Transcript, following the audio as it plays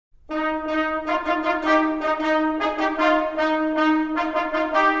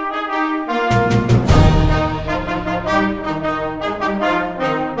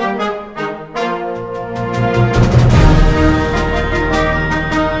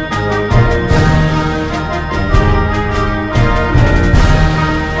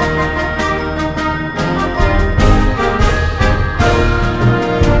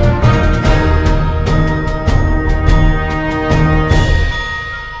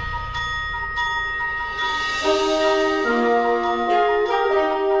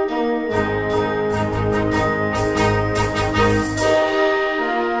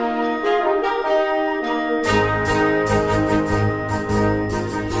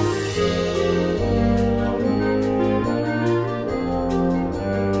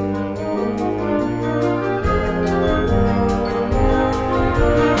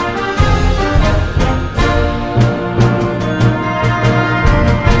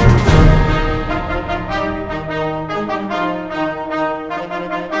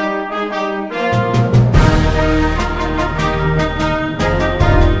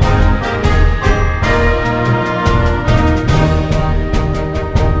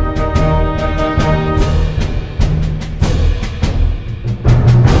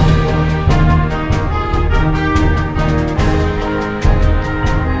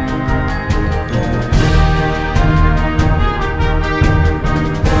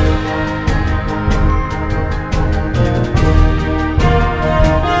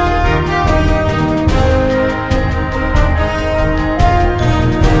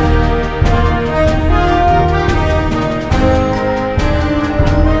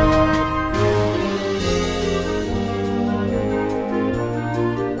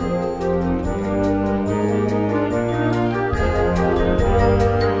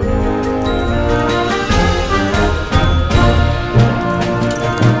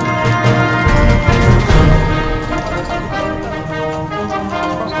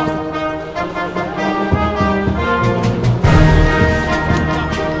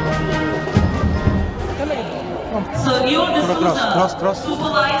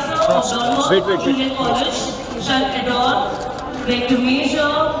Supervisor of Don Bosco Junior College shall adorn Rector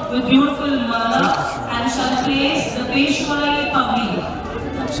Major with beautiful mala and shall place the Peshwai Pagdi.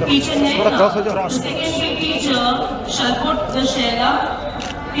 Teacher Nehta, the secondary teacher, shall put the Shela.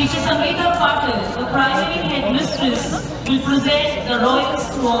 Teacher Sangeeta Patil, the primary headmistress, will present the royal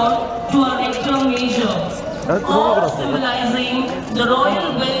sword to our Rector Major, all symbolizing the royal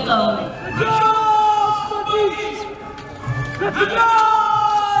welcome.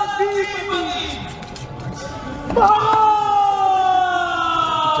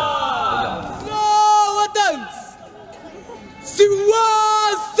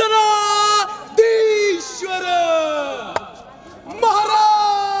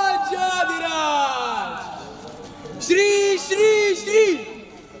 Shri Shri Shri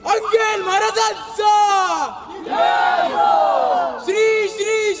Angel Maharajansa Shri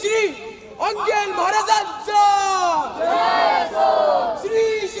Shri Shri Angel Maharajansa Shri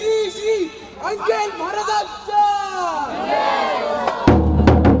Shri Shri Angel Maharajansa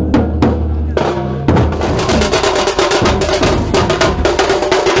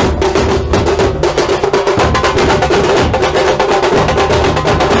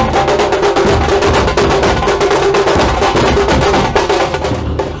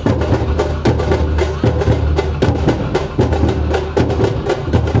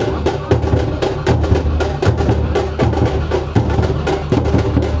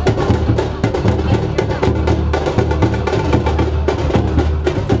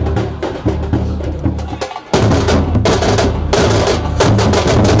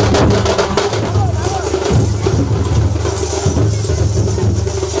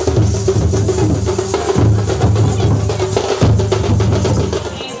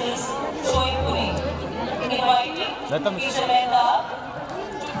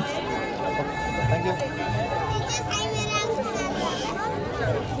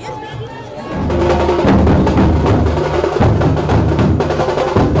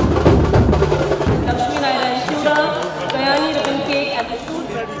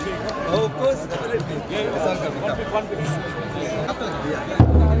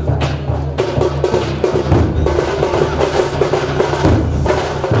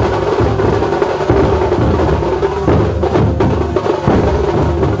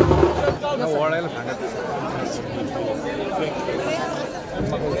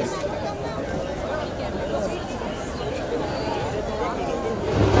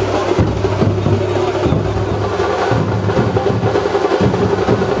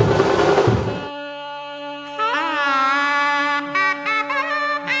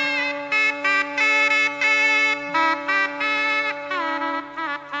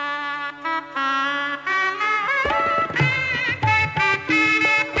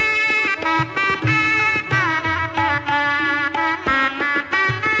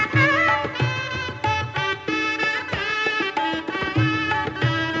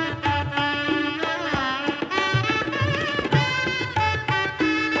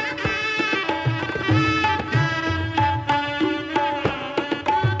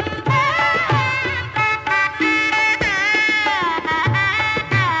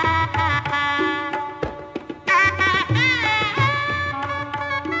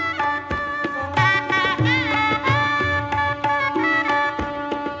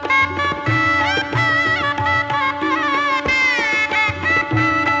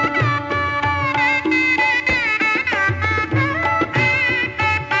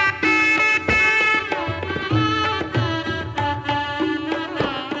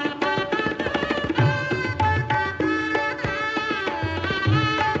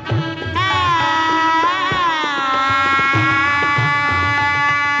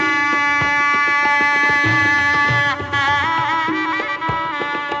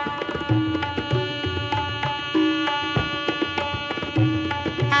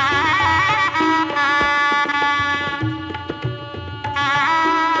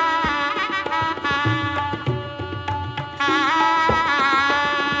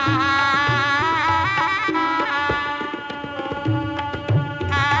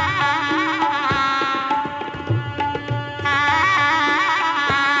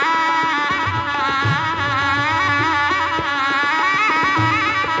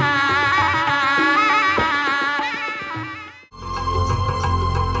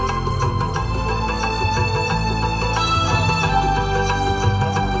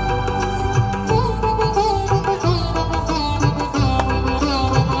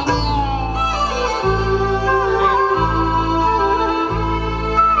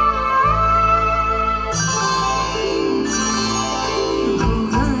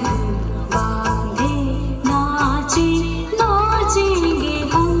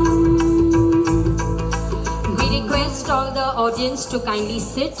audience to kindly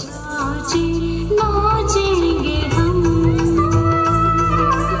sit.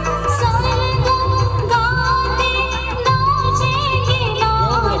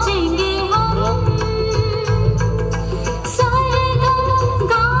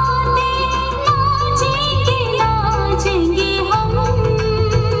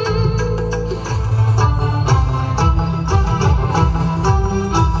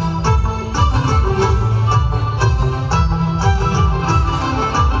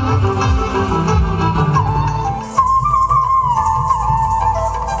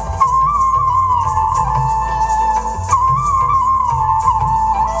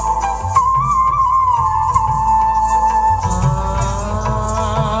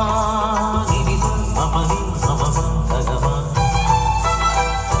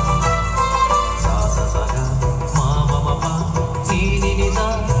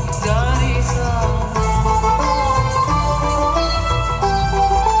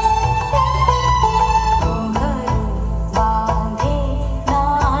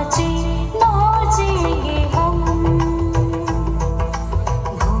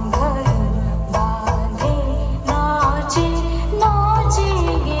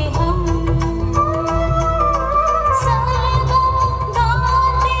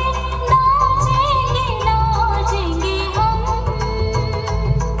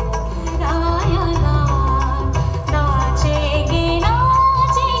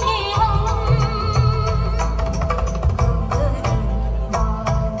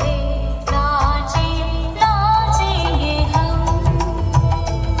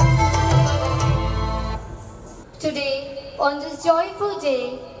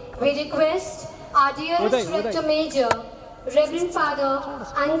 Rector Major, Reverend Father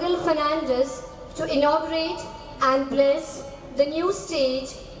Angel Fernandez, to inaugurate and bless the new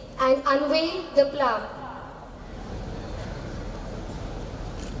stage and unveil the plaque.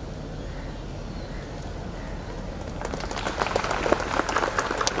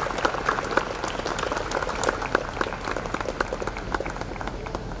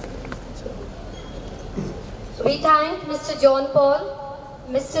 We thank Mr. John Paul,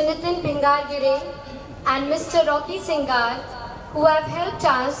 Mr. Nitin Pingargire, and Mr. Rocky Singar, who have helped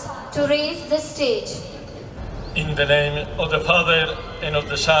us to raise this stage. In the name of the Father, and of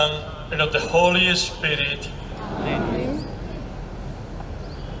the Son, and of the Holy Spirit. Amen.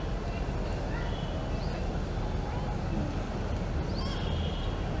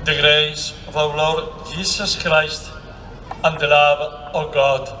 The grace of our Lord Jesus Christ, and the love of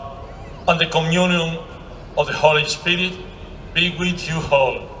God, and the communion of the Holy Spirit be with you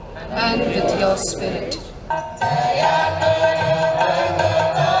all. And with your spirit.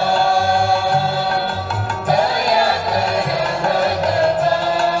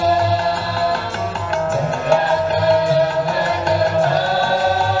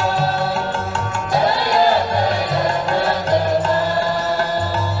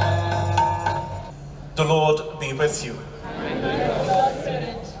 The Lord be with you.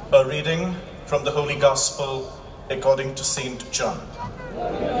 A reading from the Holy Gospel according to St. John.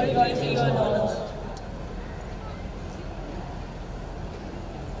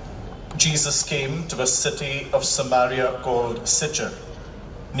 Jesus came to a city of Samaria called Sychar,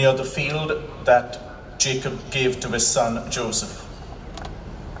 near the field that Jacob gave to his son Joseph.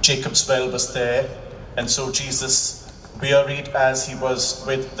 Jacob's well was there, and so Jesus, wearied as he was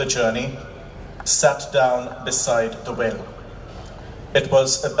with the journey, sat down beside the well. It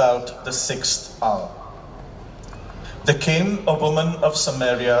was about the 6th hour. There came a woman of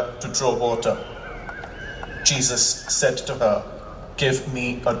Samaria to draw water. Jesus said to her, "Give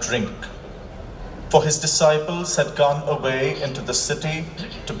me a drink." For his disciples had gone away into the city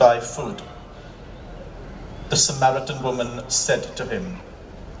to buy food. The Samaritan woman said to him,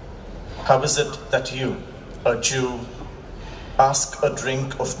 "How is it that you, a Jew, ask a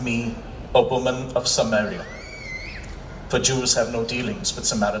drink of me, a woman of Samaria?" For Jews have no dealings with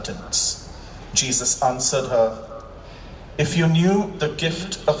Samaritans. Jesus answered her, "If you knew the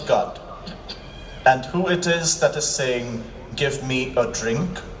gift of God, and who it is that is saying, 'Give me a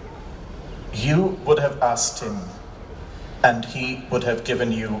drink,' you would have asked him, and he would have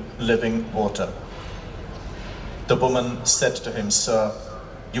given you living water." The woman said to him, "Sir,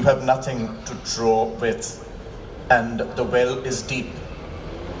 you have nothing to draw with, and the well is deep.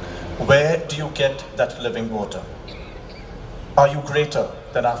 Where do you get that living water? Are you greater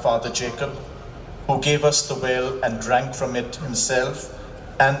than our father Jacob, who gave us the well and drank from it himself,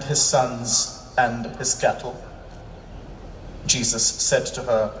 and his sons and his cattle?" Jesus said to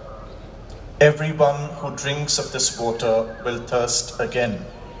her, "Everyone who drinks of this water will thirst again.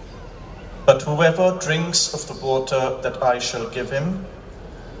 But whoever drinks of the water that I shall give him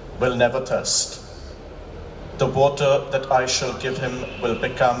will never thirst. The water that I shall give him will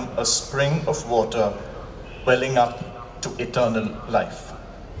become a spring of water welling up to eternal life.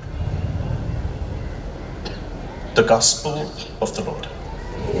 The Gospel of the Lord.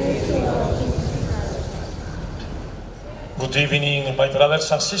 Good evening, my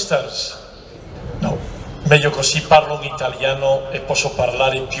brothers and sisters. No, meglio così parlo in italiano e posso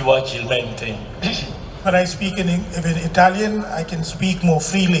parlare più agilmente. When I speak in Italian, I can speak more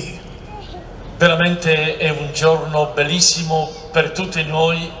freely. Veramente è un giorno bellissimo per tutti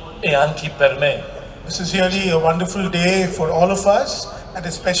noi e anche per me. This is really a wonderful day for all of us, and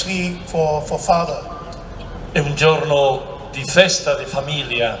especially for Father. È un giorno di festa di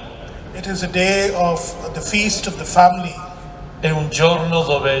famiglia. It is a day of the feast of the family. È un giorno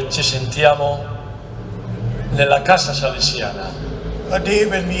dove ci sentiamo nella casa salesiana. A day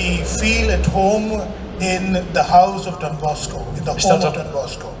when we feel at home in the house of Don Bosco, in the home of Don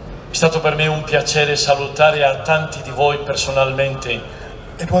Bosco. È stato per me un piacere salutare a tanti di voi personalmente.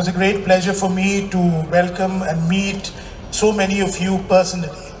 It was a great pleasure for me to welcome and meet so many of you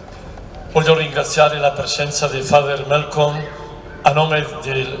personally. Voglio ringraziare la presenza di Father Malcolm a nome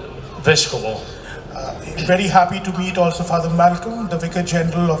del Vescovo. Very happy to meet also Father Malcolm, the Vicar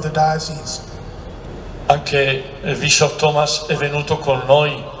General of the Diocese. Anche il Bishop Thomas è venuto con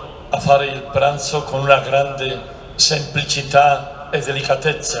noi a fare il pranzo con una grande semplicità e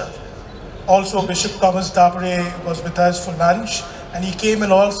delicatezza. Also, Bishop Thomas Dabere was with us for lunch, and he came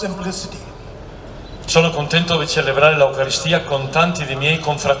in all simplicity. Sono contento di celebrare l'Eucaristia con tanti dei miei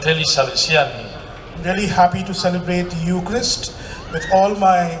confratelli salesiani. I'm really happy to celebrate the Eucharist with all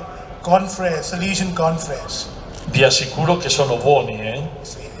my confreres, Salesian confreres. Vi assicuro che sono buoni, eh?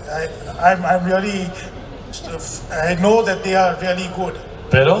 I'm really, I know that they are really good.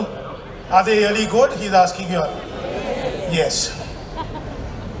 Vero? Are they really good? He's asking you. Yes.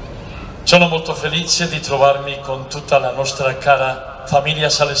 Sono molto felice di trovarmi con tutta la nostra cara famiglia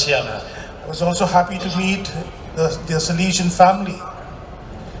salesiana. I was also happy to meet the Salesian family.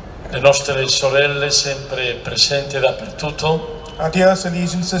 Le nostre sorelle sempre presenti dappertutto. Our dear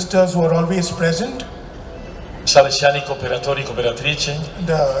Salesian sisters who are always present. Salesiani cooperatori, cooperatrici.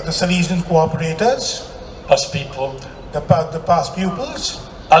 The Salesian cooperators. Past people. The past pupils.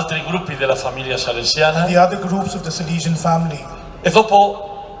 Altri gruppi della famiglia salesiana. And the other groups of the Salesian family. E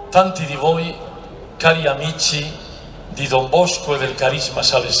dopo tanti di voi, cari amici di Don Bosco e del carisma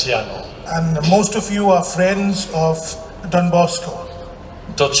salesiano. And most of you are friends of Don Bosco.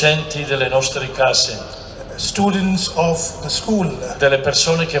 Docenti delle nostre case. Students of the school. Delle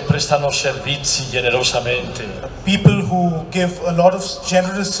persone che prestano servizi generosamente. People who give a lot of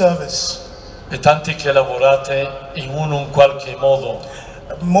generous service. E tanti che lavorate in un qualche modo.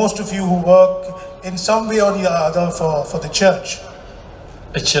 Most of you who work in some way or the other for the church.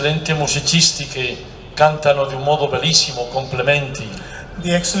 Eccellenti musicisti che cantano di un modo bellissimo, complimenti.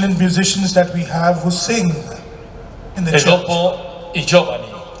 The excellent musicians that we have who sing in the church. E dopo i giovani.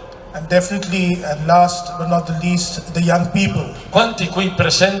 And definitely, and last but not the least, the young people. Quanti qui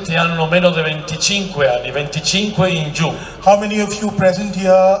presenti hanno meno di 25 anni, 25 in giù? How many of you present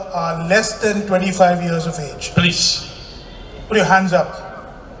here are less than 25 years of age? Please. Put your hands up.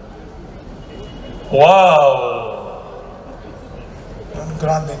 Wow!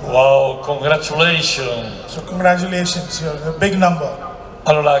 Wow, congratulations! So congratulations, you're a big number.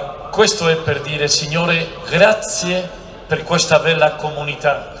 Allora, questo è per dire, Signore, grazie per questa bella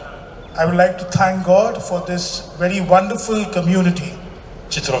comunità. I would like to thank God for this very wonderful community.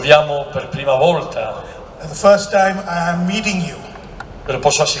 Ci troviamo per prima volta. The first time I am meeting you. Però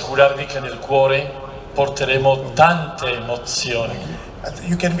posso assicurarvi che nel cuore porteremo tante emozioni.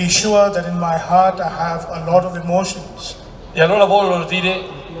 You can be sure that in my heart I have a lot of emotions. E allora voglio dire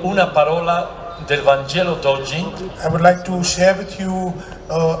una parola del Vangelo d'oggi. I would like to share with you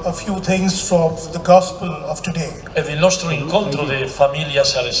a few things from the Gospel of today. E del nostro incontro di famiglia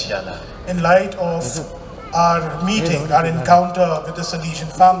salesiana. In light of our meeting, our encounter with the Salesian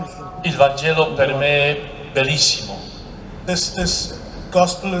family. Il Vangelo per me è bellissimo. This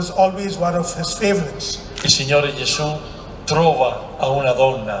Gospel is always one of his favorites. Il Signore Gesù trova a una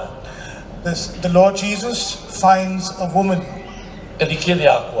donna. The Lord Jesus finds a woman. E gli chiede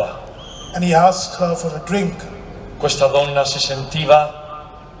acqua. And he asks her for a drink. Questa donna si sentiva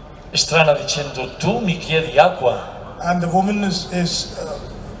strana dicendo, tu mi chiedi acqua? And the woman is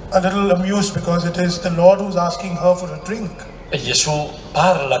a little amused because it is the Lord who's asking her for a drink. E Gesù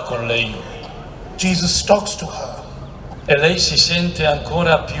parla con lei. Jesus talks to her. E lei si sente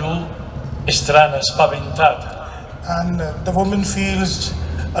ancora più strana, spaventata. And the woman feels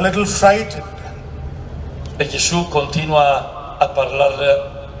a little frightened. E Gesù continua a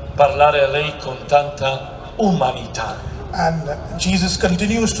parlare a lei con tanta umanità. And Jesus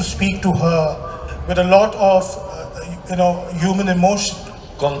continues to speak to her with a lot of, human emotion.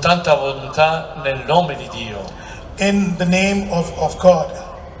 Con tanta bontà nel nome di Dio. In the name of God.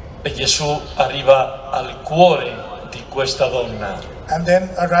 E Gesù arriva al cuore di questa donna. And then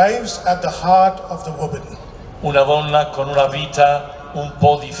arrives at the heart of the woman. Una donna con una vita un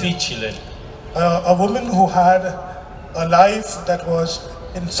po' difficile. A woman who had a life that was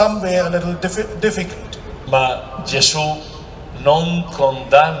in some way a little difficult. Ma Gesù non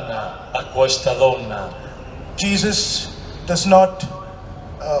condanna a questa donna. Jesus does not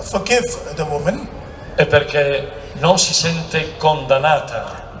forgive the woman. È perché non si sente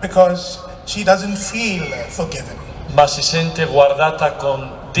condannata. Because she doesn't feel forgiven. Ma si sente guardata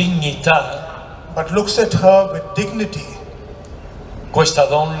con dignità. But looks at her with dignity. Questa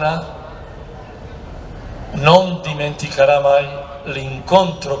donna non dimenticherà mai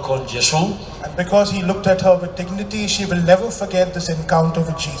l'incontro con Gesù. And because he looked at her with dignity, she will never forget this encounter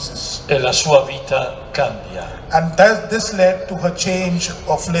with Jesus. E la sua vita cambia. And this led to her change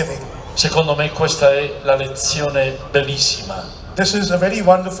of living. Secondo me questa è la lezione bellissima. This is a very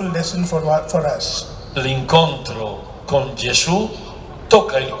wonderful lesson for us. L'incontro con Gesù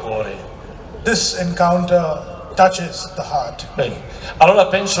tocca il cuore. This encounter touches the heart. Bene. Allora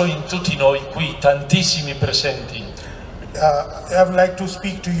penso in tutti noi qui, tantissimi presenti. I would like to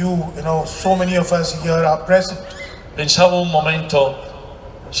speak to you, so many of us here are present. Pensavo un momento,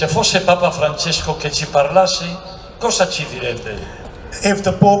 se fosse Papa Francesco che ci parlasse, cosa ci direbbe? If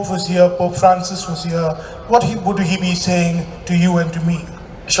the Pope was here, Pope Francis was here, what would he be saying to you and to me?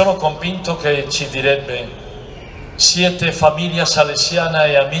 Sono convinto che ci direbbe: siete famiglia salesiana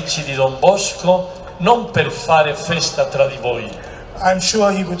e amici di Don Bosco, non per fare festa tra di voi. I'm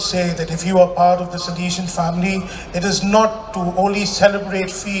sure he would say that if you are part of the Salesian family, it is not to only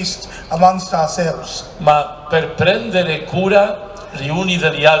celebrate feasts amongst ourselves, ma per prendere cura gli uni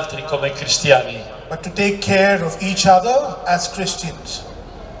degli altri come cristiani. but to take care of each other as Christians.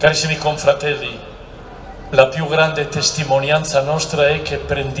 Carissimi confratelli, la più grande testimonianza nostra è che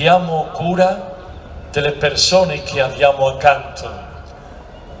prendiamo cura delle persone che abbiamo accanto.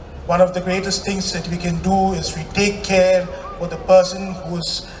 One of the greatest things that we can do is we take care of the person who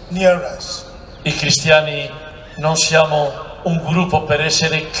is near us. I cristiani non siamo un gruppo per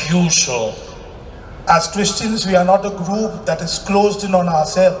essere chiuso. As Christians, we are not a group that is closed in on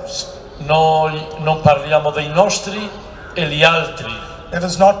ourselves. Noi non parliamo dei nostri e gli altri. Let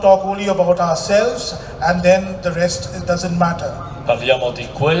us not talk only about ourselves and then the rest, it doesn't matter. Parliamo di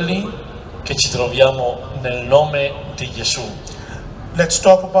quelli che ci troviamo nel nome di Gesù. Let's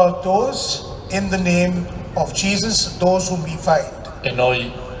talk about those in the name of Jesus, those whom we find. E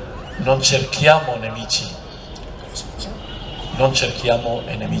noi non cerchiamo nemici. Non cerchiamo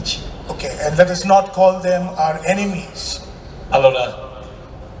nemici. Okay, and let us not call them our enemies. Allora,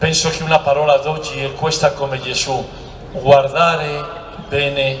 penso che una parola d'oggi è questa come Gesù: guardare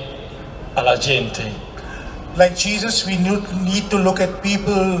bene alla gente. Like Jesus, we need to look at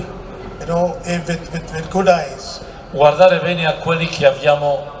people, with good eyes. Guardare bene a quelli che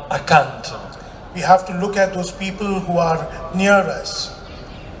abbiamo accanto. We have to look at those people who are near us.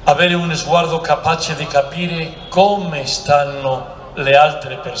 Avere un sguardo capace di capire come stanno le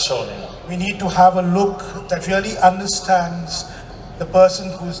altre persone. We need to have a look that really understands the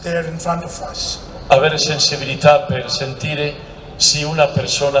person who is there in front of us. Avere sensibilità per sentire se una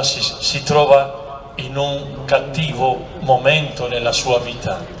persona si trova in un cattivo momento nella sua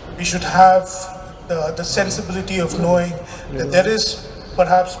vita. We should have the sensibility of knowing that there is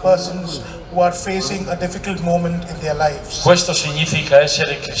perhaps persons who are facing a difficult moment in their lives. Questo significa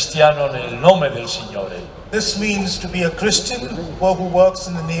essere cristiano nel nome del Signore. This means to be a Christian who works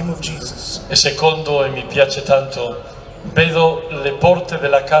in the name of Jesus. E secondo, e mi piace tanto, vedo le porte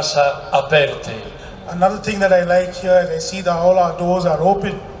della casa aperte. Another thing that I like here, I see that all our doors are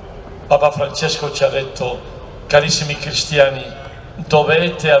open. Papa Francesco ci ha detto: carissimi cristiani,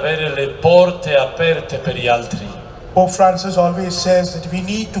 dovete avere le porte aperte per gli altri. Pope Francis always says that we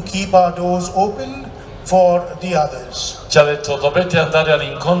need to keep our doors open for the others. Ci ha detto: dovete andare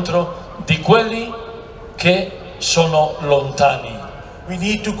all'incontro di quelli che sono lontani. We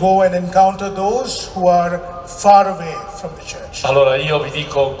need to go and encounter those who are far away from the church. Allora io vi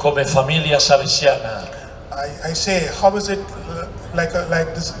dico, come famiglia salesiana, I say, how is it like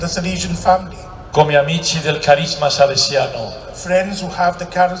the Salesian family? come amici del carisma salesiano, Friends who have the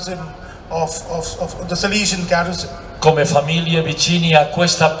charism of the Salesian charism. come famiglie vicini a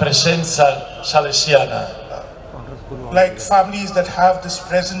questa presenza salesiana, like families that have this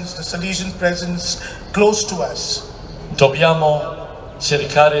presence, the Salesian presence, close to us. Dobbiamo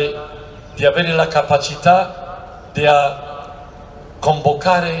cercare di avere la capacità di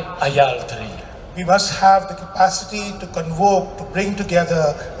convocare agli altri. We must have the capacity to convoke, to bring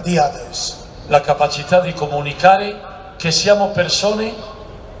together the others. La capacità di comunicare che siamo persone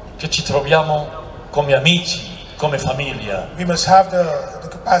che ci troviamo come amici, come famiglia. We must have the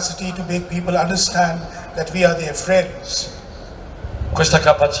capacity to make people understand that we are their friends. Questa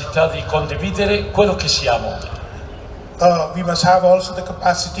capacità di condividere quello che siamo. We must have also the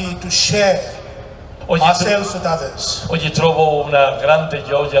capacity to share ourselves with others. Oggi trovo una grande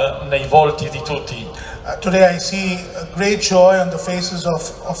gioia nei volti di tutti. Today I see a great joy on the faces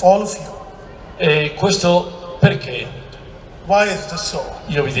of all of you. E questo perché? Why is this so?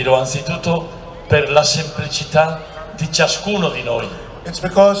 Io vi dirò anzitutto per la semplicità di ciascuno di noi. It's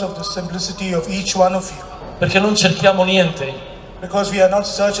because of the simplicity of each one of you. Perché non cerchiamo niente. Because we are not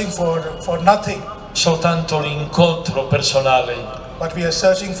searching for nothing. Soltanto l'incontro personale. But we are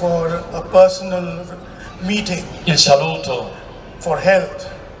searching for a personal meeting. Il saluto. For health.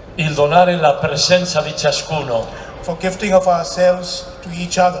 Il donare la presenza di ciascuno. For gifting of ourselves to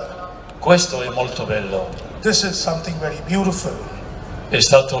each other. Questo è molto bello. This is something very beautiful. È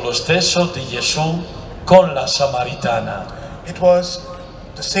stato lo stesso di Gesù con la Samaritana. It was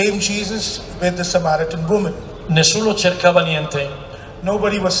the same Jesus with the Samaritan woman. Nessuno cercava niente.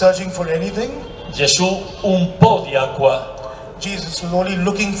 Nobody was searching for anything. Gesù un po' di acqua. Jesus was only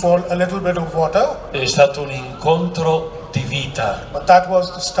looking for a little bit of water. È stato un incontro di vita. But that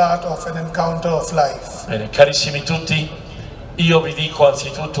was the start of an encounter of life. Bene, carissimi tutti, io vi dico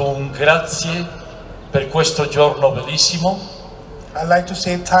anzitutto un grazie per questo giorno bellissimo. I'd like to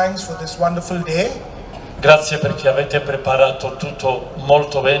say thanks for this wonderful day. Grazie perché avete preparato tutto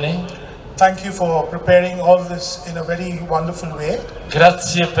molto bene. Thank you for preparing all this in a very wonderful way.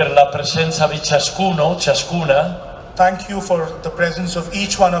 Grazie per la presenza di ciascuno, ciascuna. Thank you for the presence of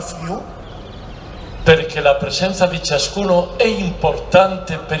each one of you. Perché la presenza di ciascuno è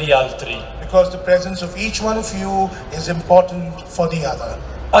importante per gli altri. Because the presence of each one of you is important for the other.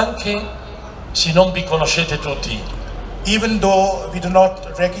 Anche se non vi conoscete tutti. Even though we do not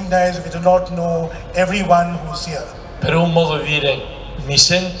recognize, we do not know everyone who's here. Per un modo di dire, mi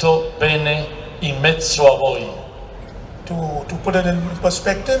sento bene in mezzo a voi. To put it in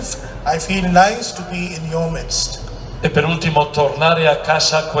perspective, I feel nice to be in your midst. E per ultimo, tornare a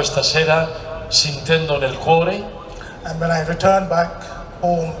casa questa sera sentendo nel cuore. And when I return back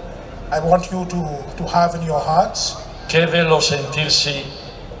home, I want you to have in your hearts. Che bello sentirsi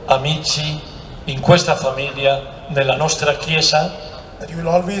amici in questa famiglia, nella nostra chiesa. That you will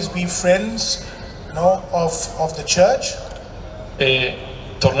always be friends, of the church. E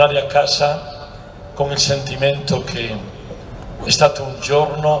tornare a casa con il sentimento che è stato un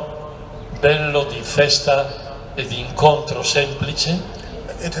giorno bello di festa e di incontro semplice.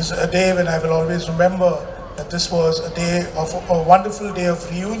 It is a day when I will always remember that this was a wonderful day of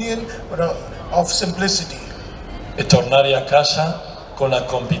reunion, but of simplicity. E tornare a casa con la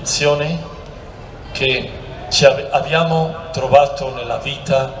convinzione che abbiamo trovato nella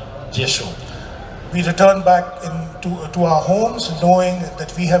vita Gesù. We return back to our homes knowing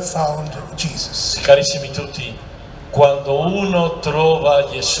that we have found Jesus. Carissimi tutti, quando uno trova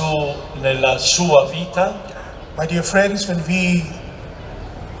Gesù nella sua vita, my dear friends, when we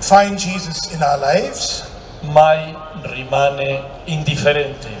find Jesus in our lives, mai rimane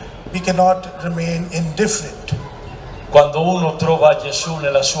indifferente. We cannot remain indifferent. Quando uno trova Gesù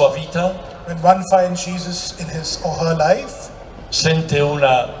nella sua vita, when one finds Jesus in his or her life, sente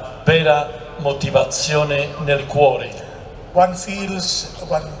una vera motivazione nel cuore. One feels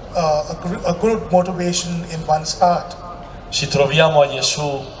a good motivation in one's heart. Ci troviamo a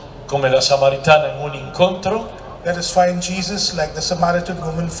Gesù come la Samaritana in un incontro. Let us find Jesus like the Samaritan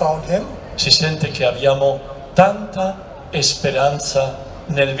woman found him. Si sente che abbiamo tanta speranza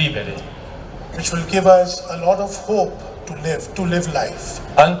nel vivere. Which will give us a lot of hope to live life.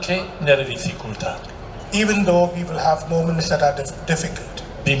 Anche nelle difficoltà. Even though we will have moments that are difficult.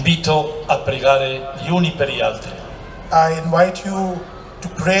 Vi invito a pregare gli uni per gli altri. I invite you to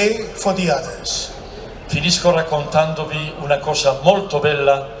pray for the others. Finisco raccontandovi una cosa molto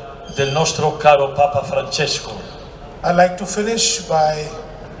bella del nostro caro Papa Francesco. I'd like to finish by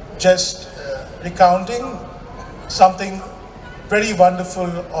just recounting something very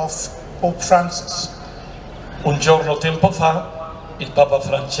wonderful of Pope Francis. Un giorno tempo fa il Papa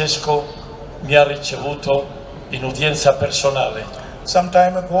Francesco mi ha ricevuto in udienza personale. Some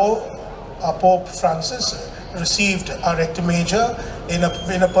time ago, our Pope Francis received our Rector Major in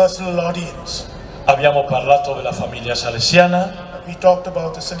a personal audience. Abbiamo parlato della famiglia salesiana. We talked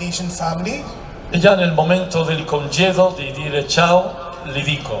about the Salesian family. E già nel momento del congedo di dire ciao, gli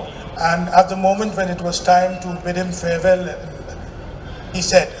dico. And at the moment when it was time to bid him farewell, he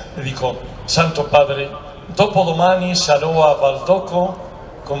said, Le dico, Santo Padre, dopodomani sarò a Valdocco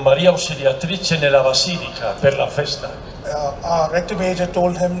con Maria Ausiliatrice nella Basilica per la festa. Our Rector Major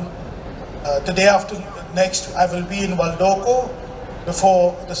told him, the day after next I will be in Valdocco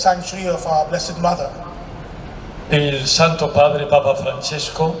before the sanctuary of our Blessed Mother. Il Santo Padre Papa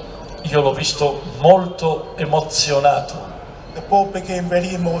Francesco, io l'ho visto molto emozionato. The Pope became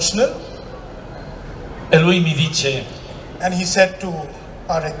very emotional. E lui mi dice, and he said to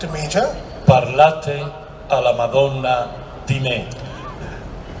our Rector Major, parlate alla Madonna di me.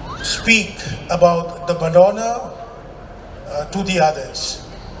 Speak about the Madonna to the others.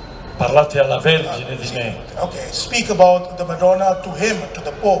 Parlate alla Vergine di me. Okay, speak about the Madonna to him, to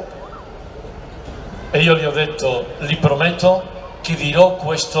the Pope. E io gli ho detto, gli prometto che dirò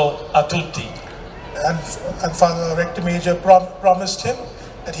questo a tutti. And Father Rector Major promised him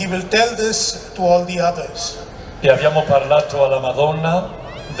that he will tell this to all the others. E abbiamo parlato alla Madonna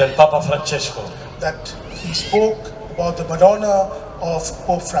del Papa Francesco. That he spoke about the Madonna of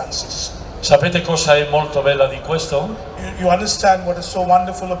Pope Francis. Sapete cosa è molto bella di questo? You understand what is so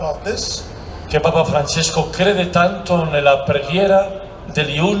wonderful about this? Che Papa Francesco crede tanto nella preghiera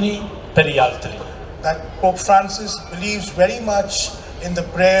degli uni per gli altri. That Pope Francis believes very much in the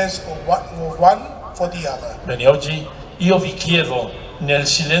prayers of one for the other. Bene, oggi io vi chiedo nel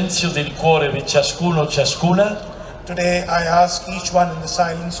silenzio del cuore di ciascuno, ciascuna, Today I ask each one in the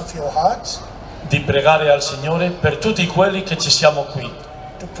silence of your hearts di pregare al Signore per tutti quelli che ci siamo qui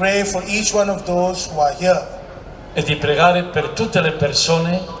to pray for each one of those who are here e di pregare per tutte le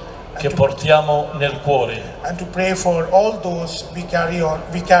persone che portiamo nel cuore and to pray for all those we carry in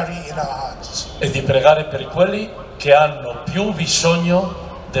our hearts e di pregare per quelli che hanno più bisogno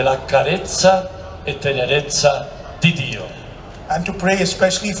della carezza e tenerezza di Dio. And to pray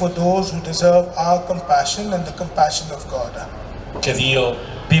especially for those who deserve our compassion and the compassion of God. Che Dio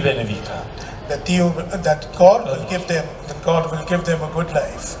vi benedica. That God will give them a good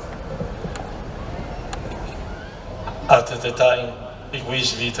life. At the time in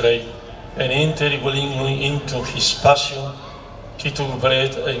which we betrayed and entered willingly into his passion, he took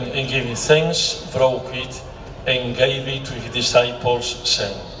bread and giving thanks, broke it and gave it to his disciples,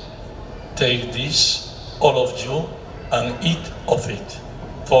 saying, "Take this, all of you, and eat of it,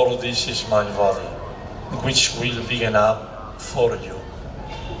 for this is my body, which will be given up for you."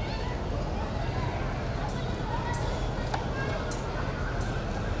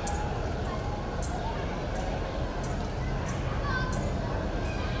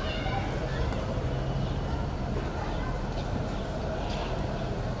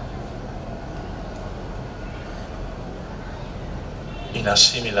 In a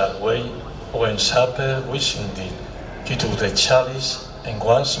similar way, when supper was ended, he took the chalice and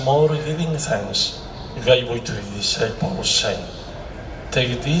once more giving thanks, gave it to his disciples, saying,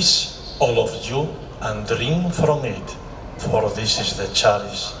 "Take this, all of you, and drink from it, for this is the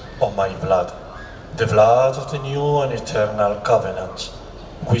chalice of my blood, the blood of the new and eternal covenant,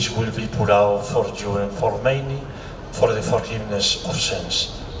 which will be poured out for you and for many for the forgiveness of sins.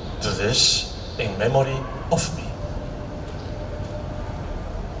 Do this in memory of me."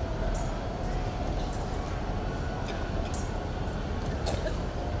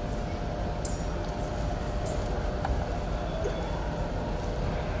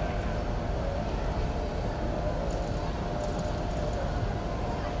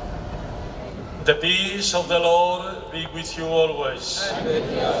 The peace of the Lord be with you always. And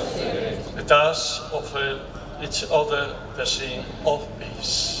with your spirit. Let us offer each other the sign of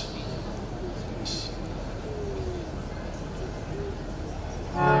peace.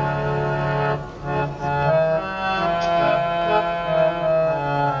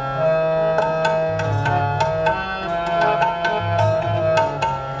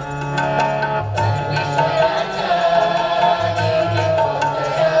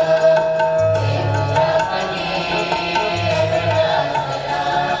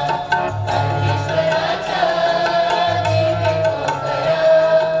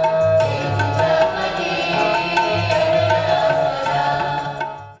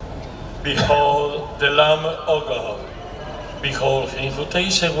 Behold the Lamb of God. Behold him who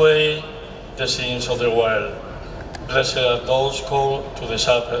takes away the sins of the world. Blessed are those called to the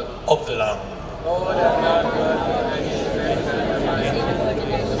supper of the Lamb.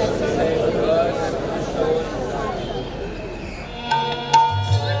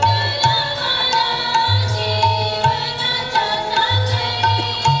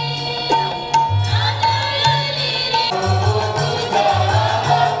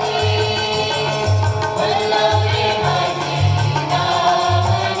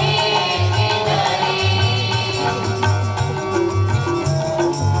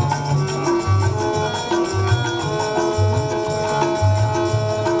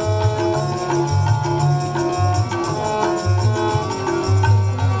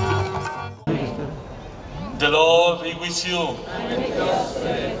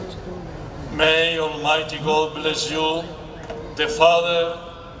 Almighty God bless you, the Father,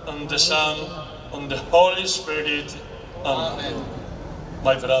 and the Son, and the Holy Spirit. Amen.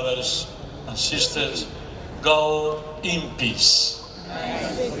 My brothers and sisters, go in peace.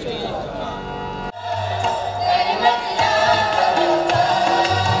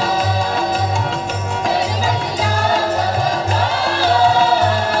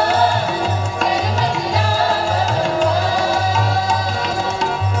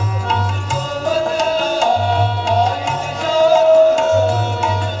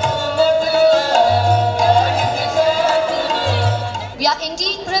 We are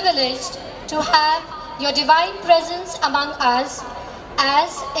indeed privileged to have your divine presence among us,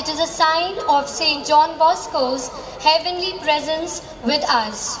 as it is a sign of St. Don Bosco's heavenly presence with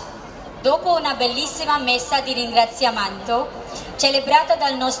us. Dopo una bellissima messa di ringraziamento celebrata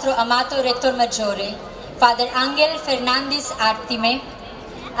dal nostro amato Rector Maggiore, Father Angel Fernandez Artime,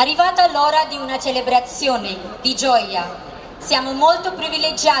 arrivata l'ora di una celebrazione di gioia. Siamo molto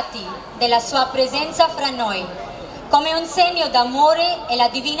privilegiati della sua presenza fra noi, come un segno d'amore e la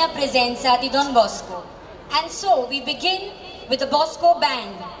divina presenza di Don Bosco. And so we begin with the Bosco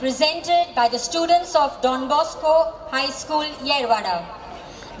Band, presented by the students of Don Bosco High School, Yerwada.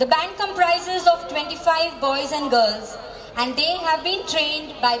 The band comprises of 25 boys and girls, and they have been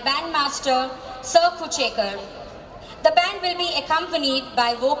trained by bandmaster Sir Kuchekar. The band will be accompanied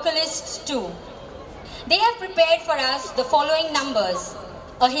by vocalists too. They have prepared for us the following numbers: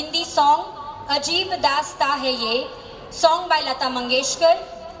 a Hindi song, Ajeeb Dasta Hai Ye, song by Lata Mangeshkar,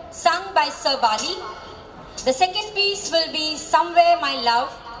 sung by Sir Bali. The second piece will be Somewhere My Love,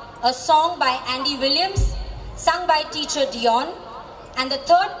 a song by Andy Williams, sung by teacher Dion. And the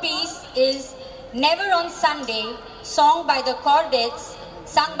third piece is Never on Sunday, song by the Cordettes,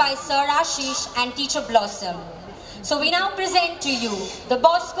 sung by Sir Ashish and teacher Blossom. So we now present to you the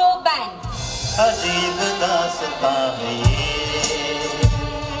Bosco Band. अजीब दास्तां है ये,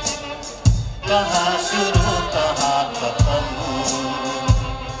 कहाँ शुरू कहाँ खत्म,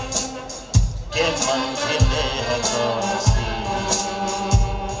 ये मंजिलें है कौन सी,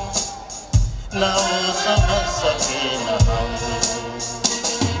 न वो समझ सके न हम,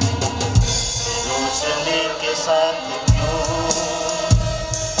 रोशनी के साथ क्यों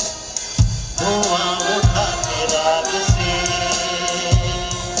धुआं उठा के राग से,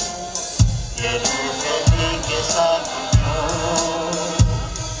 ये रोशनी के साथ क्यों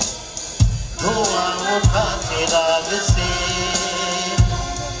धुआं उठा के राग से,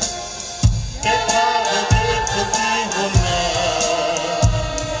 के ख्वाब देखती हूँ मैं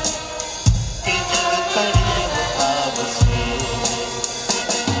कि जग खड़ी हूँ ख्वाब से,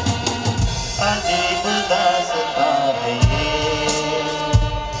 अजीब दास्तां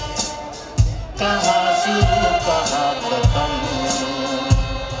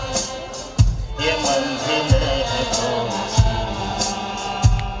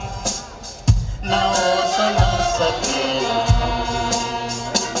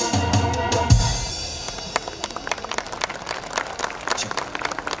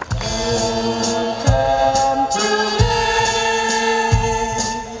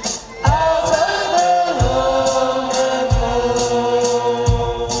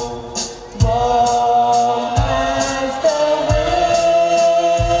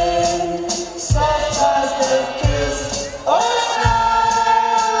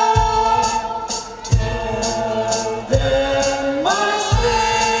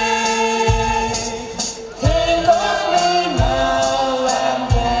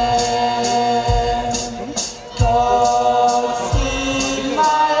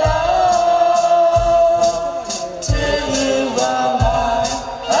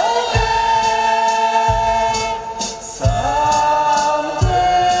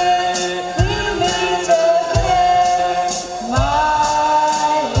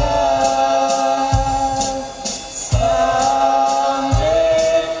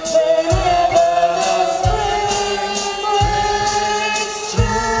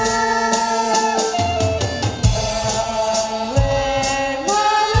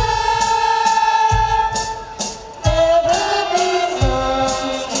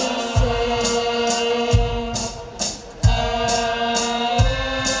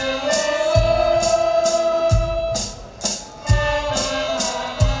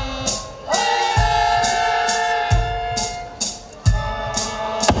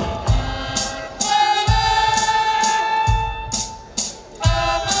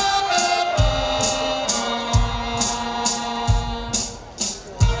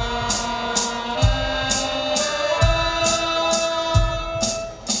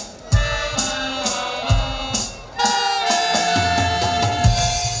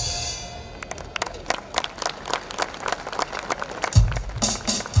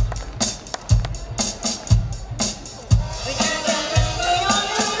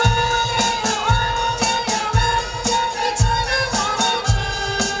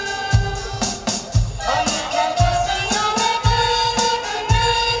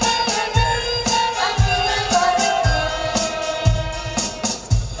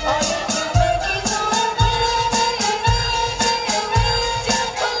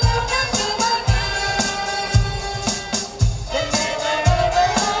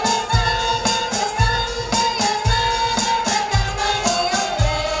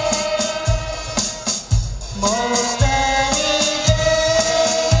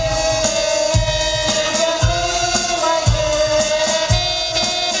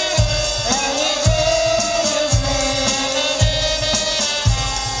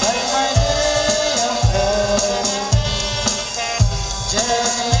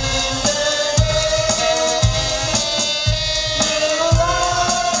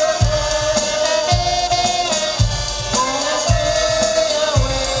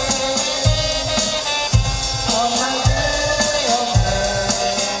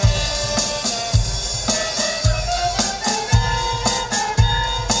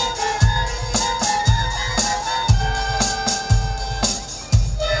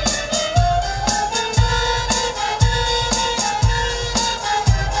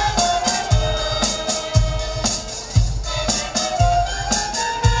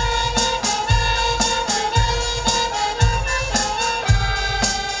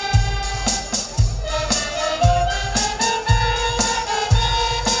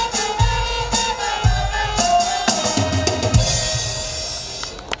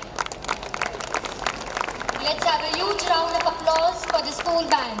round of applause for the school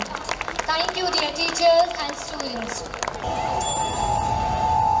band. Thank you, dear teachers and students.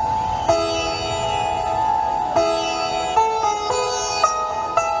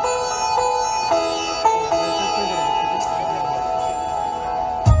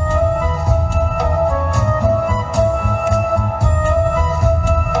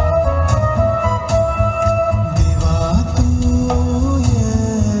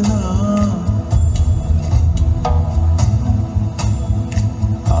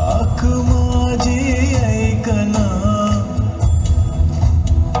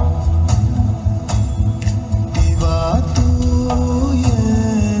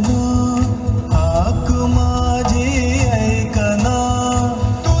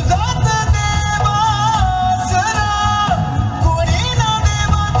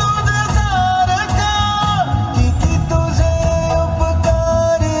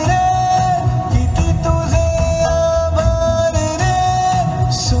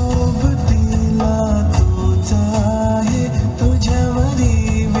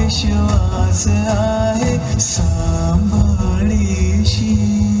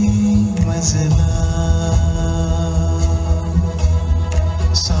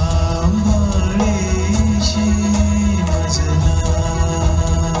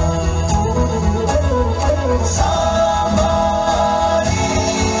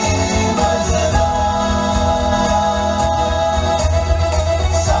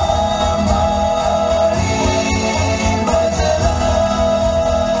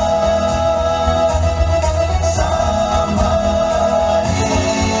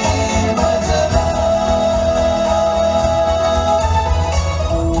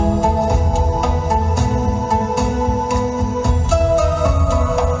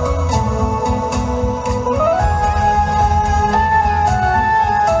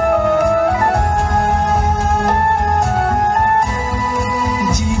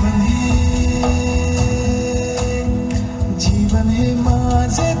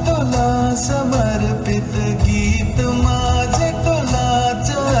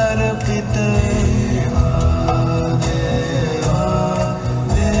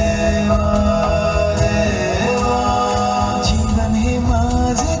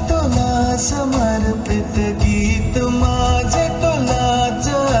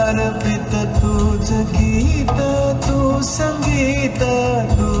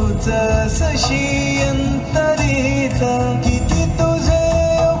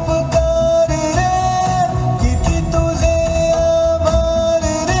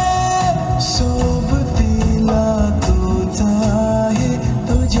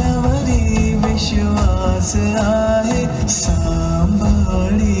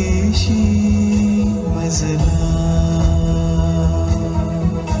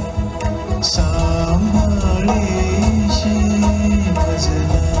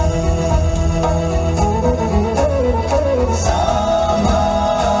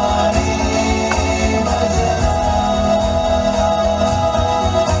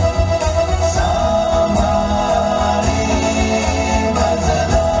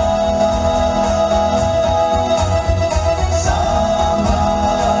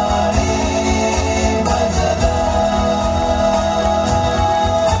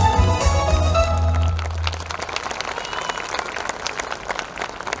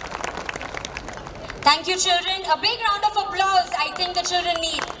 Thank you, children. A big round of applause I think the children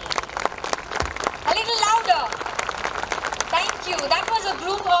need. A little louder. Thank you. That was a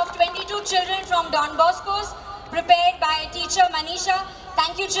group of 22 children from Don Bosco's, prepared by teacher Manisha.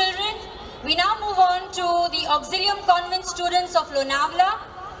 Thank you, children. We now move on to the Auxilium Convent students of Lonavla,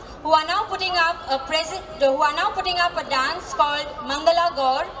 who are now putting up a dance called Mangala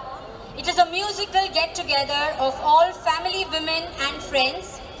gaur. It is a musical get-together of all family women and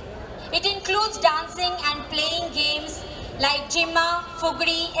friends. It includes dancing and playing games like Jimma,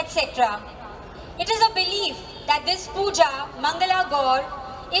 Fugri, etc. It is a belief that this puja, Mangala gaur,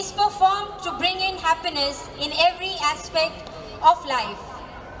 is performed to bring in happiness in every aspect of life.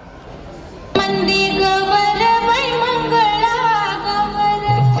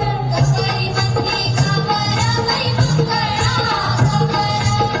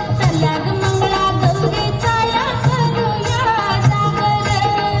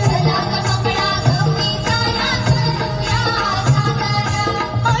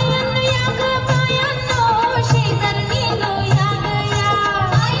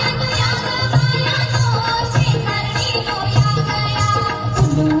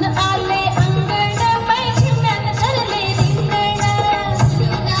 आले अंगण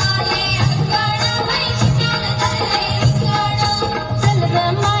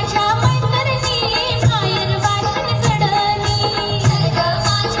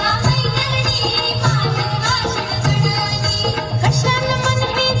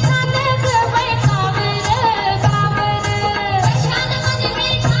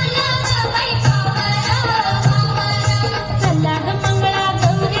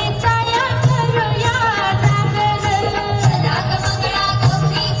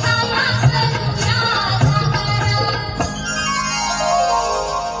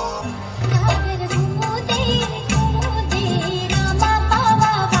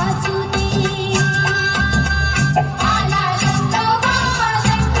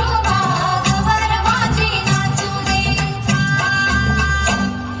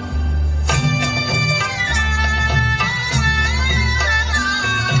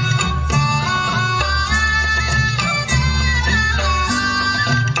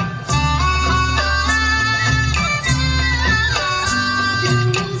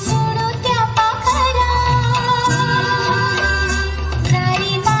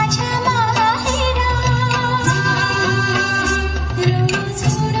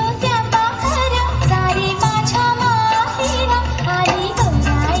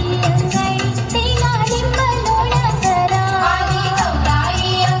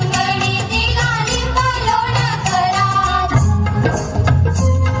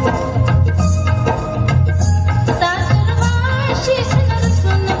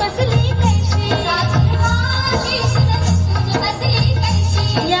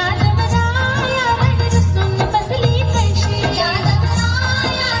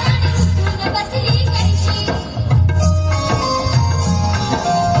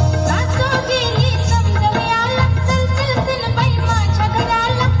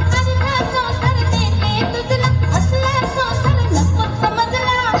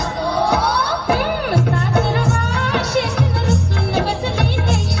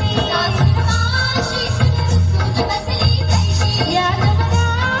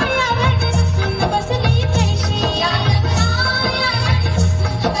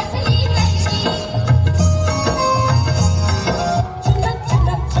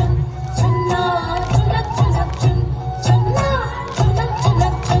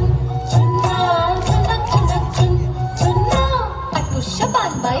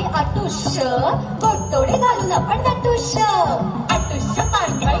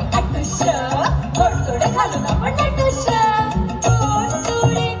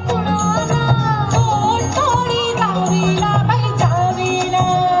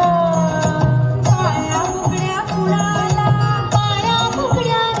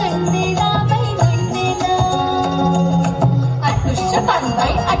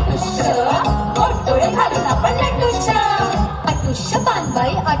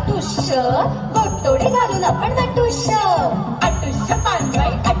गोडतोडे घालून आपण नटुश अटुश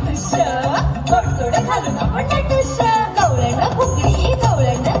पानबाई अटुश गोडतोडे घालून आपण नटुश गवळण फुगडी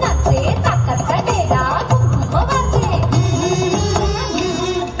गवळण नाचे ताकाचा डेरा कुंकुम वाचे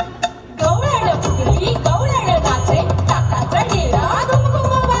गवळण फुगडी गवळण नाचे ताकाचा डेरा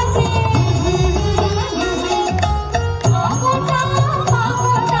कुंकुम वाचे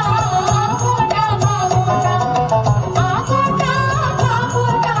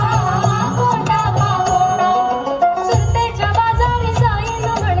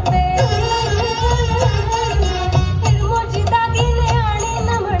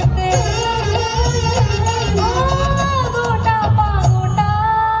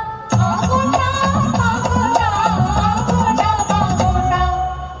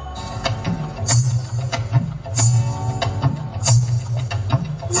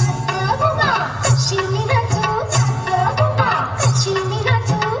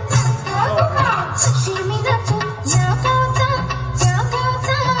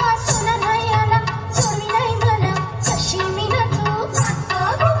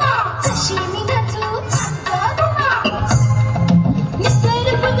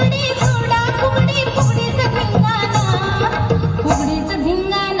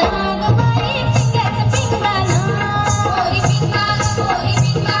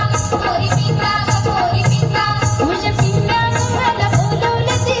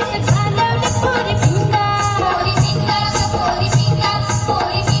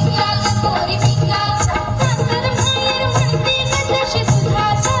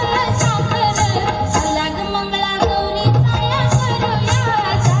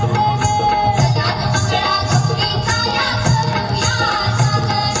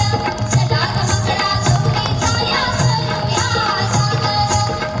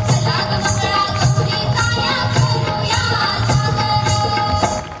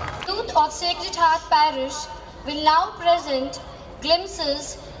Sacred Heart Parish will now present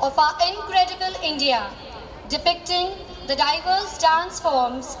glimpses of our incredible India, depicting the diverse dance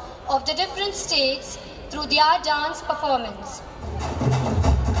forms of the different states through their dance performance.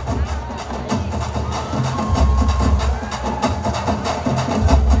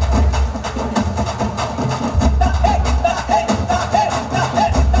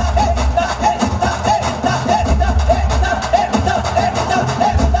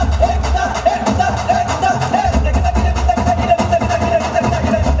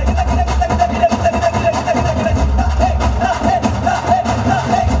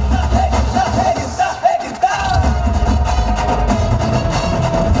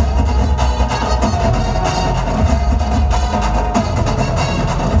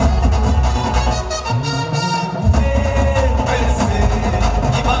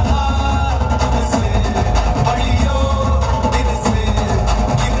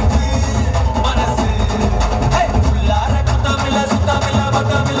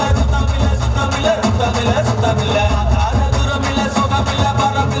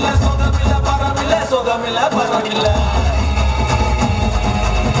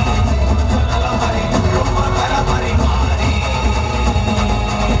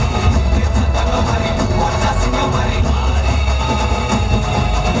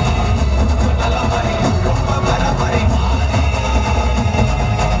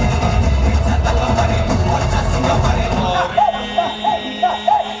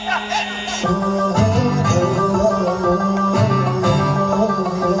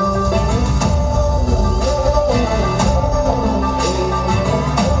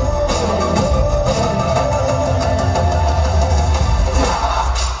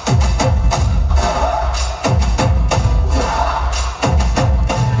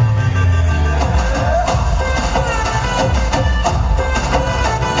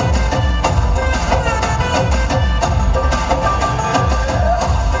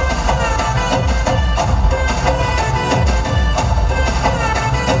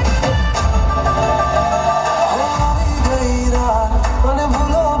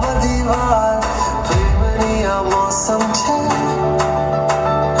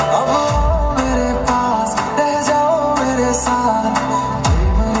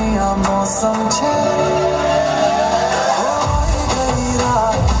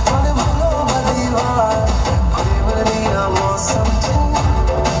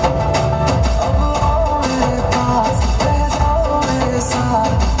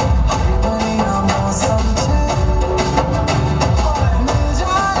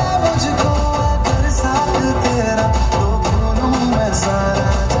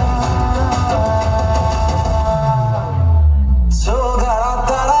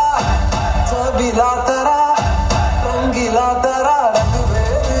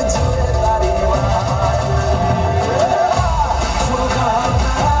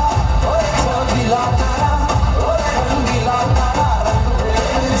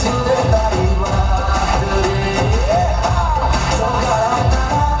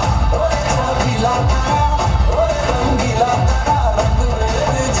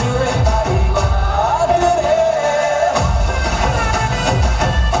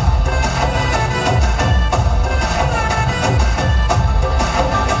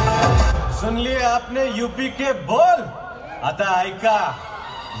 आता ऐका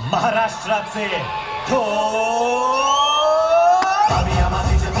महाराष्ट्राचे ढोल. आम्ही या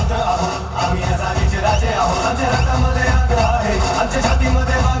मातीचे पुत्र आहोत, आम्ही या जागेचे राजे आहोत. आमच्या रक्तामध्ये आग्रह आहे, आमच्या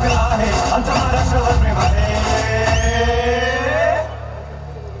छातीमध्ये मागं आहे, आमचं महाराष्ट्रावर प्रेम आहे.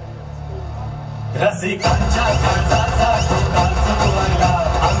 रसिकांच्या काळजाचा ठोकाल चुकवायला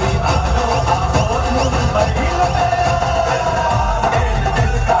आम्ही आलो आहोत मुंबईला.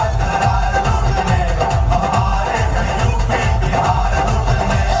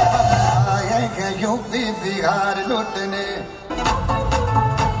 Bihar लुटने.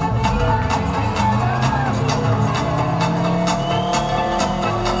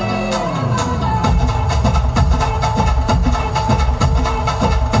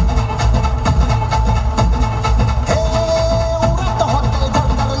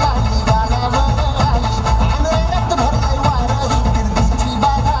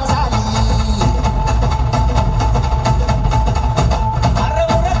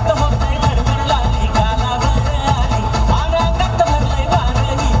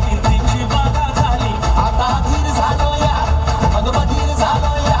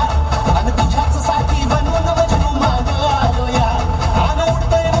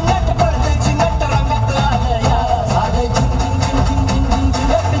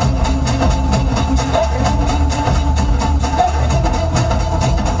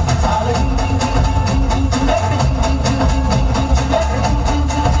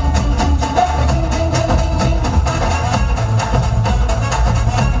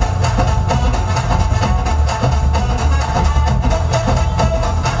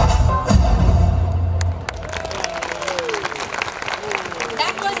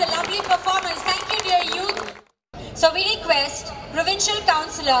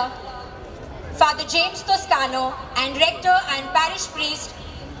 And Rector and Parish Priest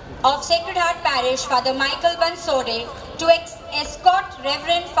of Sacred Heart Parish, Father Michael Bansode, to escort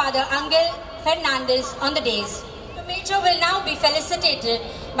Reverend Father Angel Fernandez on the days. The Major will now be felicitated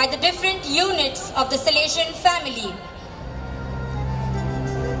by the different units of the Salesian family.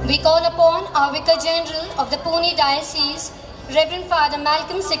 We call upon our Vicar General of the Pune Diocese, Reverend Father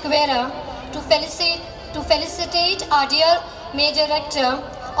Malcolm Sequeira, to felicitate our dear Major Rector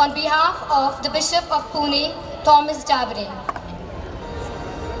on behalf of the Bishop of Pune, Thomas Dabre.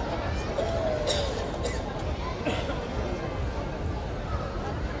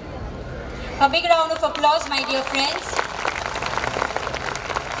 A big round of applause, my dear friends.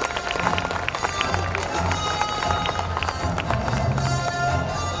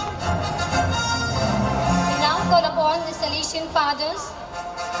 We now call upon the Salesian Fathers,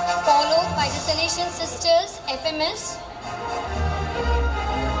 followed by the Salesian Sisters, FMS.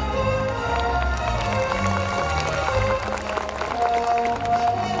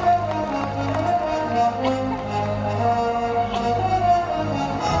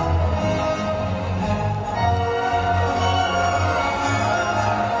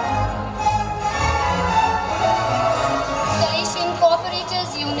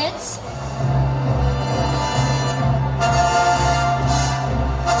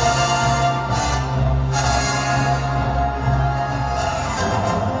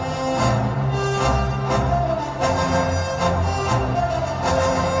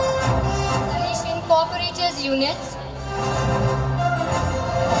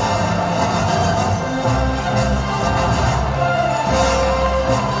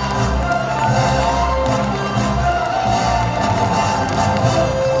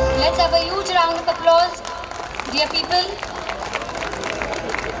 Dear people,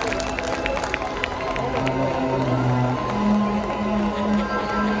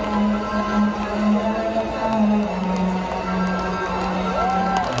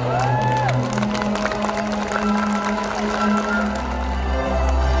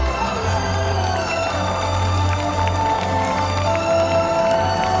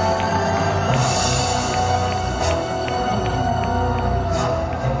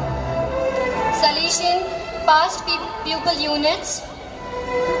 Salesian past pupil units,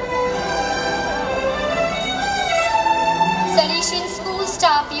 Salesian school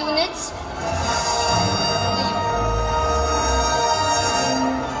staff units,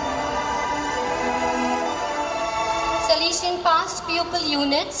 Salesian past pupil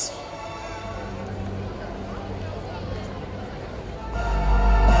units,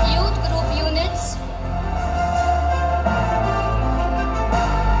 youth group units,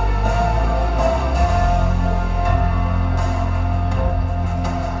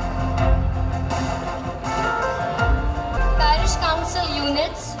 parish council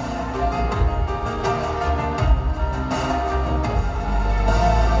units,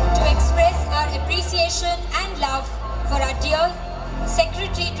 to express our appreciation and love for our dear dear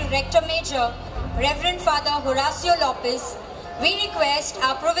Secretary to Rector Major, Reverend Father Horacio Lopez, we request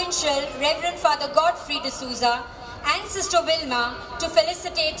our Provincial Reverend Father Godfrey D'Souza and Sister Wilma to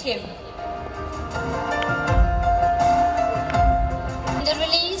felicitate him. The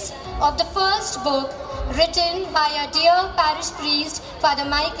release of the first book written by our dear parish priest, Father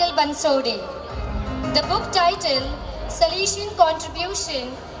Michael Bansode. The book titled Salesian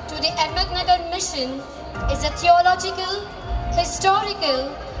Contribution to the Ahmednagar Mission is a theological, historical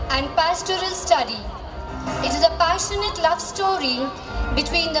and pastoral study. It is a passionate love story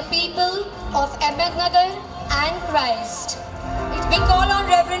between the people of Ahmednagar and Christ. We call on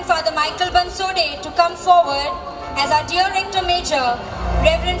Reverend Father Michael Bansode to come forward as our dear Rector Major,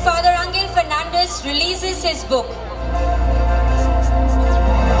 Reverend Father Angel Fernandez, releases his book.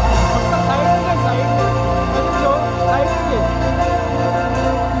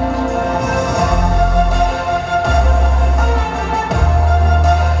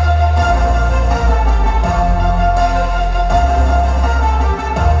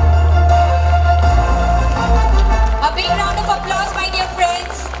 A big round of applause, my dear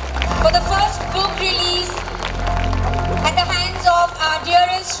friends, for the first book release at the hands of our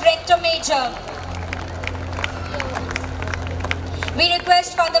dearest Rector Major. We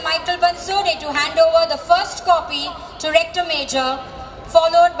request Father Michael Bansode to hand over the first copy to Rector Major,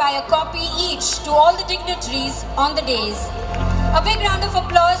 followed by a copy each to all the dignitaries on the days. A big round of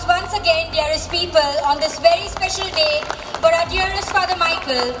applause once again, dearest people, on this very special day for our dearest Father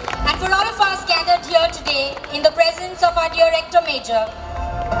Michael and for all of us gathered here today in the presence of our dear Rector Major.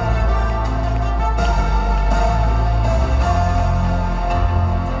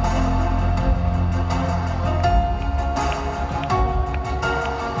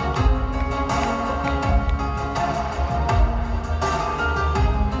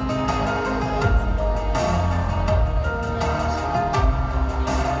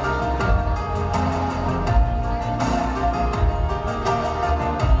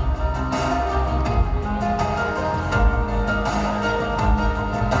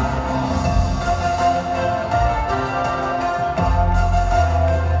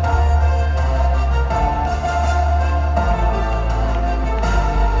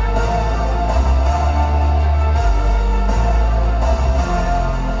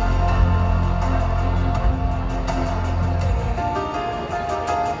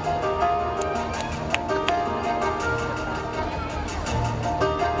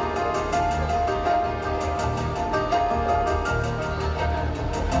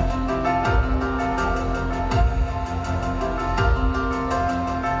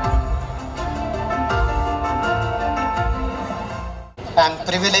 I am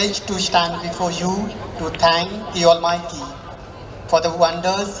privileged to stand before you to thank the Almighty for the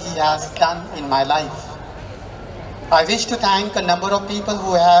wonders He has done in my life. I wish to thank a number of people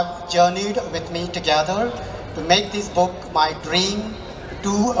who have journeyed with me together to make this book my dream to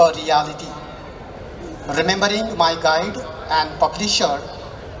a reality. Remembering my guide and publisher,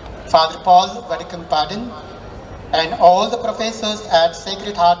 Father Paul Vadicum, and all the professors at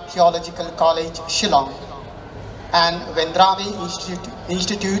Sacred Heart Theological College, Shillong, and Vendrami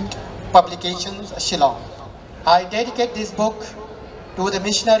Institute Publications, Shillong. I dedicate this book to the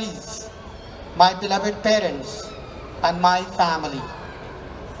missionaries, my beloved parents, and my family.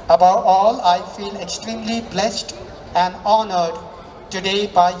 Above all, I feel extremely blessed and honored today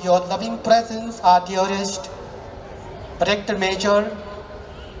by your loving presence, our dearest Rector Major,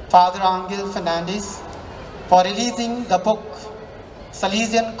 Father Angel Fernandez, for releasing the book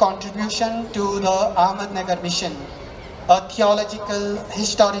Salesian Contribution to the Ahmednagar Mission, a theological,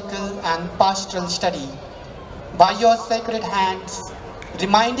 historical and pastoral study by your sacred hands,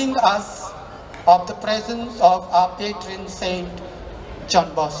 reminding us of the presence of our patron saint, Don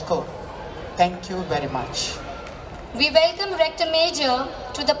Bosco. Thank you very much. We welcome Rector Major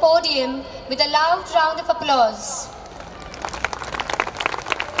to the podium with a loud round of applause.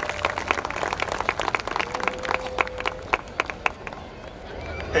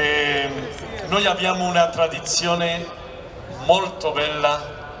 Noi abbiamo una tradizione molto bella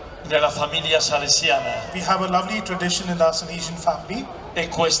nella famiglia salesiana. We have a lovely tradition in our Salesian family. E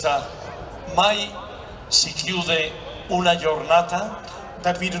questa: mai si chiude una giornata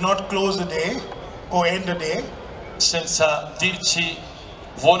that we do not close a day or end a day senza dirci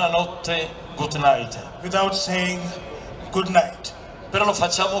buonanotte, good night, without saying good night. Però lo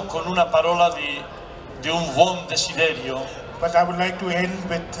facciamo con una parola di un buon desiderio. But I would like to end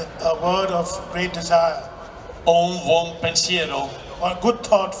with a word of great desire. O un buon pensiero. Or a good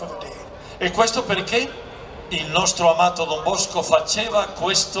thought for the day. E questo perché il nostro amato Don Bosco faceva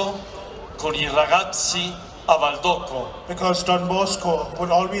questo con i ragazzi a Valdocco. Because Don Bosco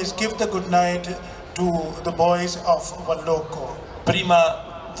would always give the good night to the boys of Valdocco.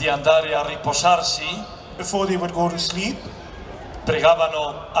 Prima di andare a riposarsi, before they would go to sleep,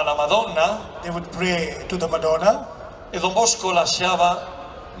 pregavano alla Madonna, they would pray to the Madonna, e Don Bosco lasciava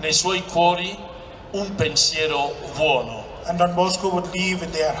nei suoi cuori un pensiero buono. And Don Bosco would leave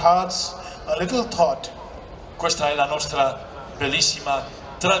in their hearts a little thought. Questa è la nostra bellissima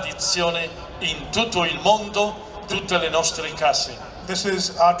tradizione in tutto il mondo, tutte le nostre case. This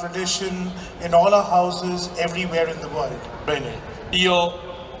is our tradition in all our houses, everywhere in the world. Bene, io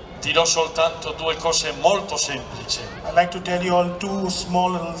dirò soltanto due cose molto semplici. I'd like to tell you all two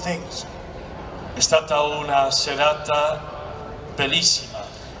small little things. È stata una serata bellissima.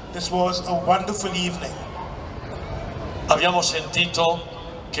 This was a wonderful evening. Abbiamo sentito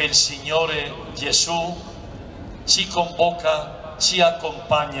che il Signore Gesù ci convoca, ci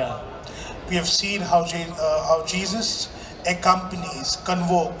accompagna. We have seen how Jesus accompanies,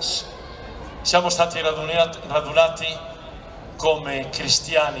 convokes. Siamo stati radunati come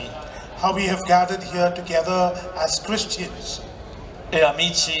cristiani. How we have gathered here together as Christians. E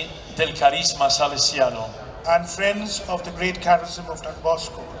amici del carisma salesiano. And friends of the great charism of Don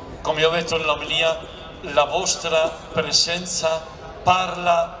Bosco. Come ho detto nell'omelia, la vostra presenza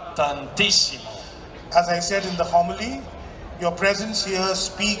parla tantissimo. As I said in the homily, your presence here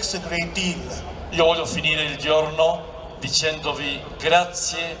speaks a great deal. Io voglio finire il giorno dicendovi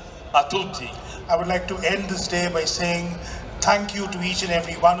grazie a tutti. I would like to end this day by saying thank you to each and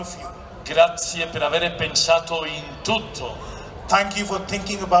every one of you. Grazie per aver pensato in tutto. Thank you for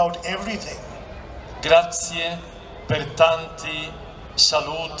thinking about everything. Grazie per tanti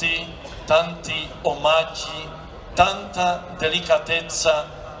saluti, tanti omaggi, tanta delicatezza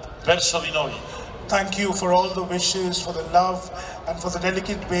verso di noi. Thank you for all the wishes, for the love and for the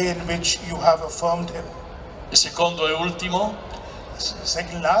delicate way in which you have affirmed him. E secondo e ultimo,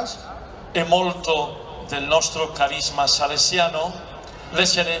 second last, è molto del nostro carisma salesiano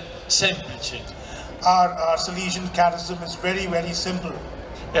l'essere semplici. Our Salesian charism is very, very simple.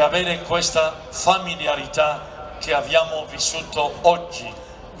 E avere questa familiarità che abbiamo vissuto oggi.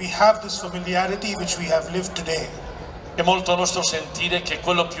 We have this familiarity which we have lived today. È molto nostro sentire che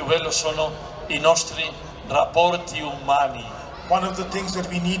quello più bello sono i nostri rapporti umani. One of the things that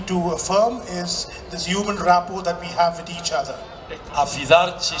we need to affirm is this human rapport that we have with each other.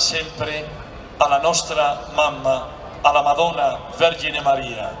 Affidarci sempre alla nostra mamma, alla Madonna Vergine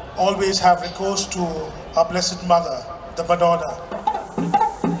Maria. Always have recourse to our Blessed Mother, the Madonna. Thank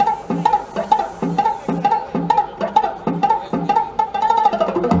you.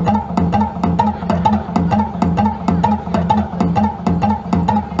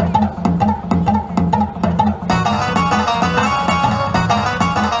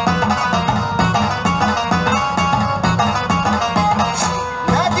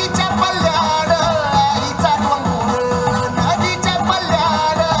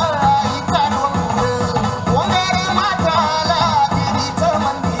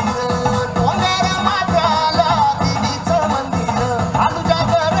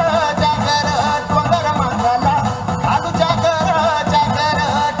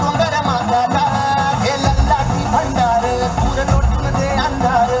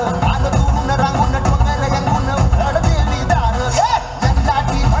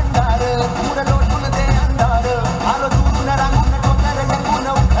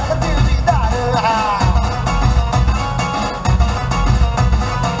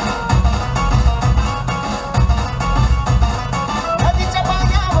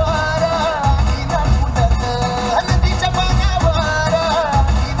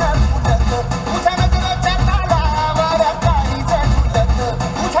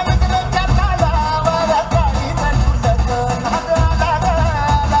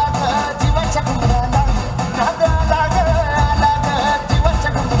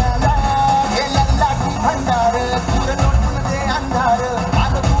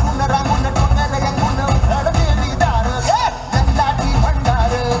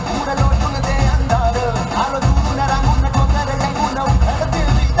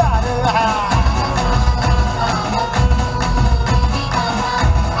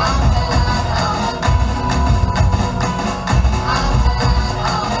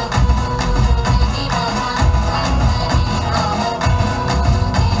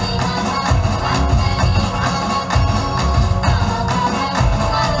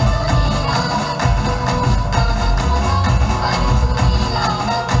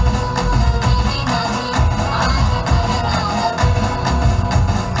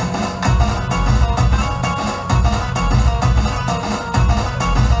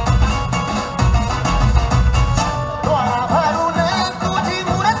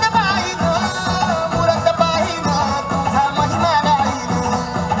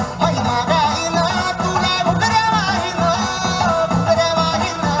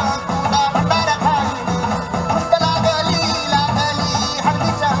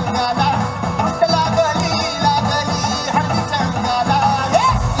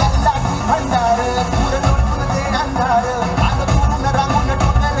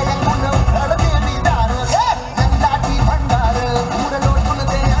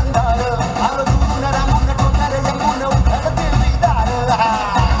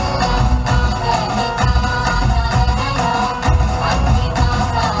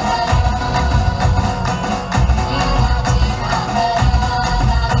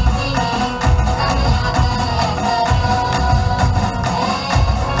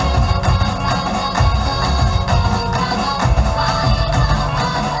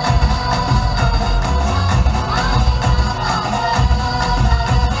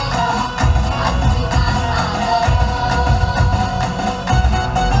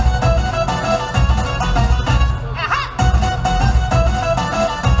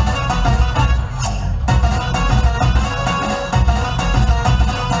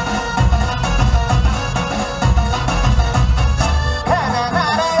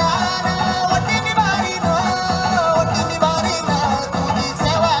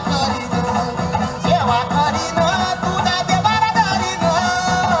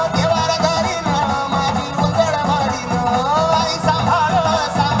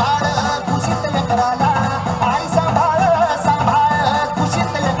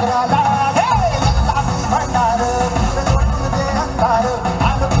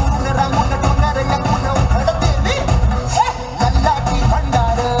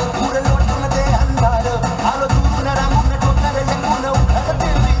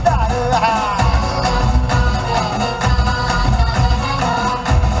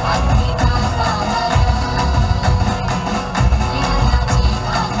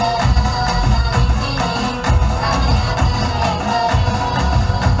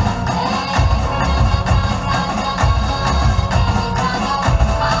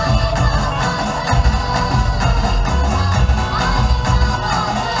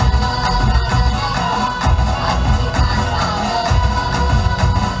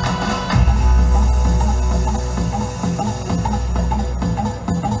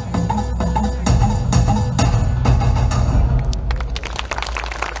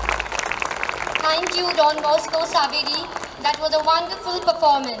 Bosco Savedi. That was a wonderful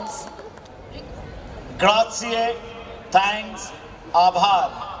performance. Grazie, thanks,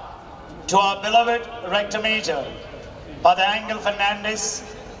 abhar to our beloved Rector Major, Father Angel Fernandez,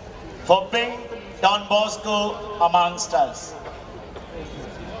 for being Don Bosco amongst us.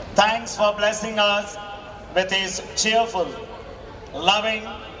 Thanks for blessing us with his cheerful, loving,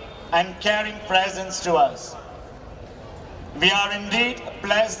 and caring presence to us. We are indeed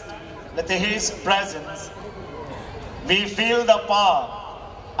blessed with his presence. We feel the power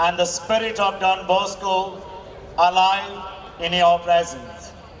and the spirit of Don Bosco alive in your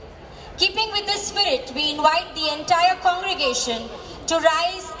presence. Keeping with this spirit, we invite the entire congregation to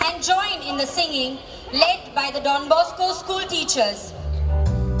rise and join in the singing led by the Don Bosco School teachers.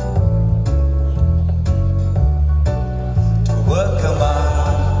 To work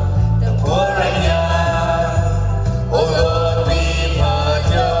among the poor and young, oh Lord, we've heard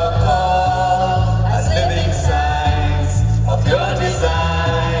your call as living signs of your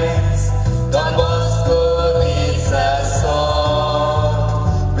designs. Don Bosco needs us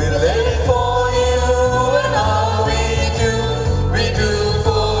all. We live for you and all we do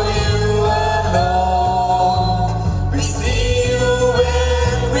for you alone. We see you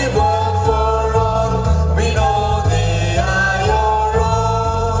when we work for all. We know they are your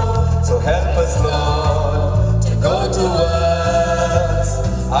own. So help us, Lord, to go towards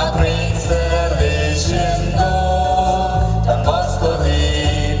our great salvation.